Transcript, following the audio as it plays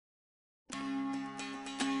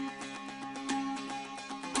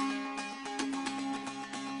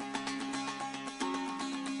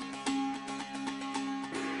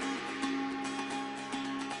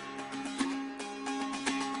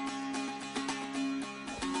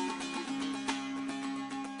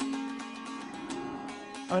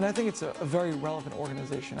I mean, I think it's a very relevant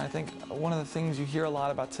organization. I think one of the things you hear a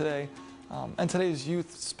lot about today, and today's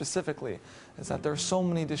youth specifically, is that there are so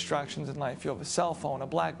many distractions in life. You have a cell phone, a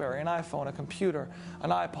BlackBerry, an iPhone, a computer,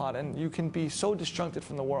 an iPod, and you can be so disjuncted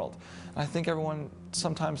from the world. And I think everyone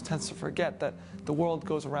sometimes tends to forget that the world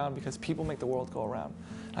goes around because people make the world go around.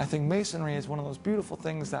 And I think Masonry is one of those beautiful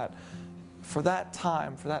things that for that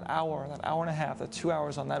time, for that hour and a half, that 2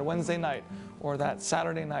 hours on that Wednesday night or that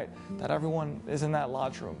Saturday night, that everyone is in that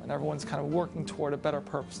lodge room and everyone's kind of working toward a better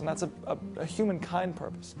purpose, and that's a humankind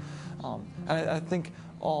purpose. And I think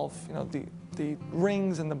all of the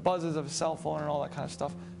rings and the buzzes of a cell phone and all that kind of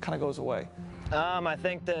stuff kind of goes away. I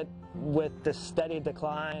think that with the steady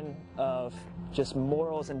decline of just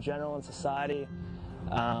morals in general in society,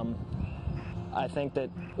 I think that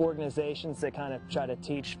organizations that kind of try to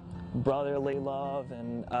teach brotherly love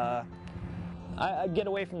and I get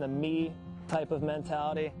away from the me type of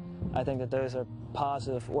mentality. I think that those are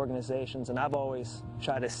positive organizations, and I've always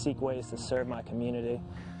tried to seek ways to serve my community.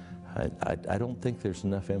 I don't think there's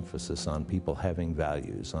enough emphasis on people having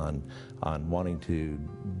values, on wanting to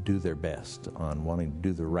do their best, on wanting to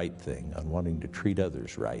do the right thing, on wanting to treat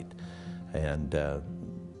others right. And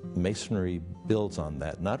Masonry builds on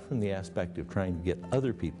that, not from the aspect of trying to get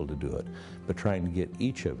other people to do it, but trying to get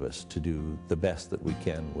each of us to do the best that we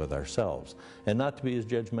can with ourselves, and not to be as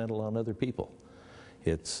judgmental on other people.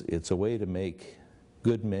 It's a way to make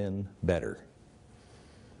good men better.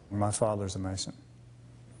 My father's a Mason.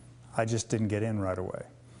 I just didn't get in right away.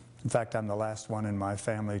 In fact, I'm the last one in my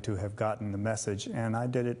family to have gotten the message, and I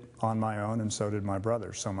did it on my own, and so did my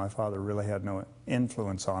brother. So my father really had no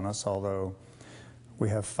influence on us, although we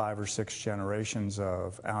have 5 or 6 generations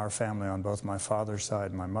of our family on both my father's side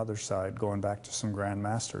and my mother's side, going back to some Grand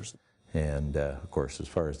Masters. And of course, as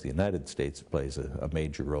far as the United States, it plays a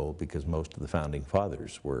major role because most of the founding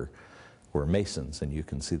fathers were Masons, and you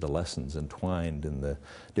can see the lessons entwined in the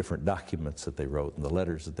different documents that they wrote and the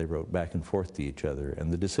letters that they wrote back and forth to each other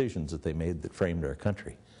and the decisions that they made that framed our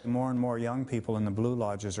country. More and more young people in the Blue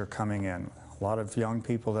Lodges are coming in. A lot of young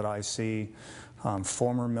people that I see,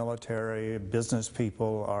 former military, business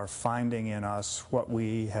people, are finding in us what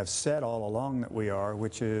we have said all along that we are,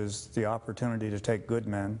 which is the opportunity to take good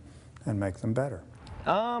men and make them better.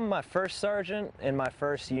 My first sergeant in my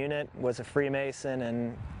first unit was a Freemason,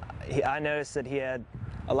 and I noticed that he had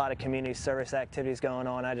a lot of community service activities going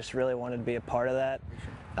on. I just really wanted to be a part of that.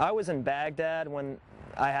 I was in Baghdad when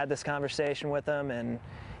I had this conversation with him, and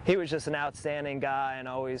he was just an outstanding guy and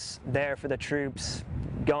always there for the troops,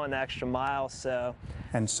 going the extra mile.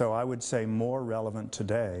 And so I would say more relevant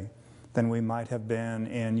today than we might have been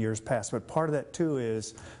in years past. But part of that too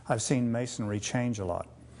is I've seen Masonry change a lot.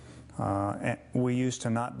 And we used to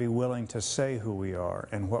not be willing to say who we are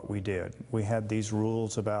and what we did. We had these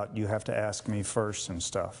rules about you have to ask me first and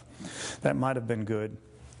stuff. That might have been good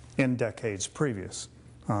in decades previous,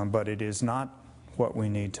 but it is not what we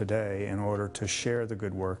need today in order to share the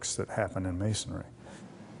good works that happen in Masonry.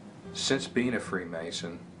 Since being a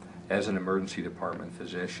Freemason, as an emergency department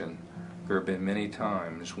physician, there have been many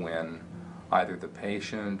times when either the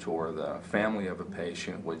patient or the family of a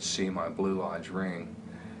patient would see my Blue Lodge ring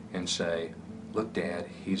and say, "Look, Dad,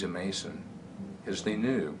 he's a Mason," because they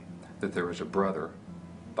knew that there was a brother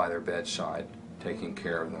by their bedside taking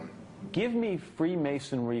care of them. Give me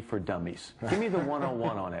Freemasonry for Dummies. Give me the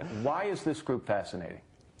 101 on it. Why is this group fascinating?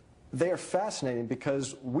 They are fascinating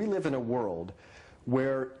because we live in a world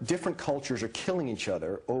where different cultures are killing each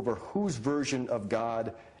other over whose version of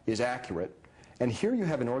God is accurate. And here you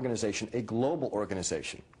have an organization, a global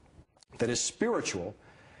organization, that is spiritual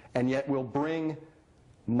and yet will bring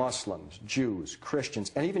Muslims, Jews,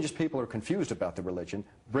 Christians, and even just people who are confused about the religion,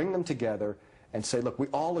 bring them together and say, look, we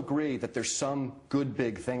all agree that there's some good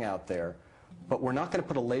big thing out there, but we're not going to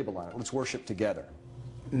put a label on it. Let's worship together.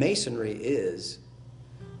 Masonry is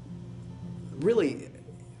really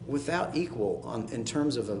without equal in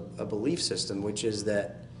terms of a belief system, which is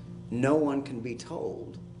that no one can be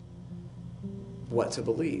told what to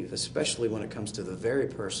believe, especially when it comes to the very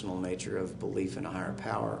personal nature of belief in a higher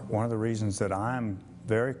power. One of the reasons that I'm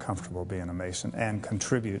very comfortable being a Mason and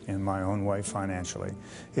contribute in my own way financially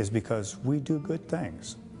is because we do good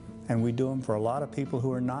things, and we do them for a lot of people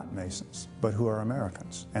who are not Masons but who are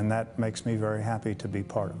Americans, and that makes me very happy to be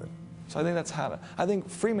part of it. So I think that's how I think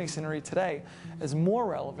Freemasonry today is more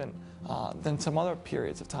relevant than some other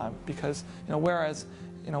periods of time, because whereas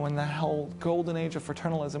in the whole golden age of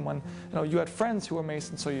fraternalism, when you had friends who were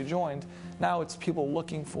Masons so you joined, now it's people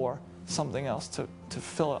looking for something else to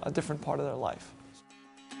fill a different part of their life.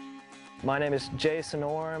 My name is Jason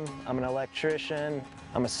Orm. I'm an electrician.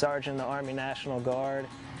 I'm a sergeant in the Army National Guard.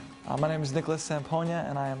 My name is Nicholas Samponia,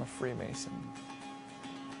 and I am a Freemason.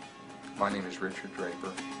 My name is Richard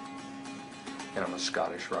Draper, and I'm a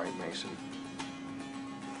Scottish Rite Mason.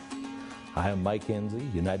 I am Mike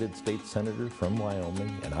Enzi, United States Senator from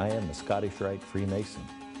Wyoming, and I am a Scottish Rite Freemason.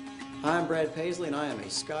 I'm Brad Paisley, and I am a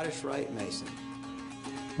Scottish Rite Mason.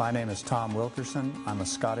 My name is Tom Wilkerson. I'm a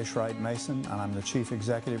Scottish Rite Mason, and I'm the Chief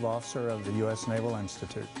Executive Officer of the U.S. Naval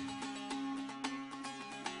Institute.